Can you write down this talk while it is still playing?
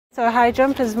So high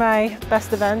jump is my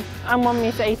best event. I'm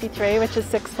 1m83, which is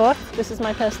 6 foot. This is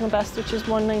my personal best, which is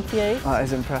 198. That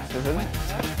is impressive, isn't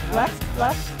it?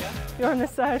 Left. You're on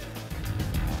this side.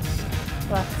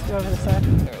 Left, you're over this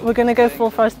side. We're going to go full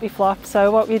frisbee flop. So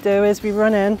what we do is we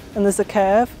run in and there's a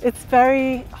curve. It's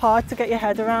very hard to get your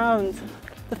head around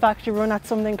the fact you run at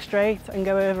something straight and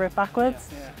go over it backwards.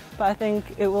 But I think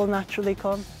it will naturally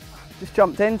come. Just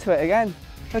jumped into it again.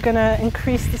 We're going to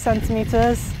increase the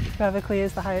centimetres. Whoever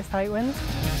clears the highest height wins.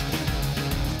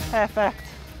 Perfect.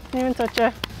 Didn't even touch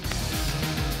it.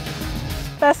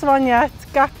 Best one yet.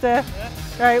 Gapped it.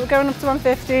 Right, we're going up to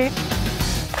 150.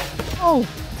 Oh,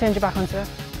 turn your back onto it.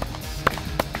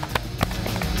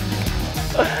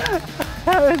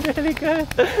 That was really good.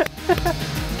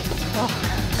 Oh,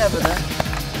 never there.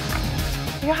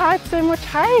 You had so much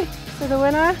height. So the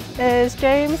winner is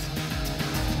James.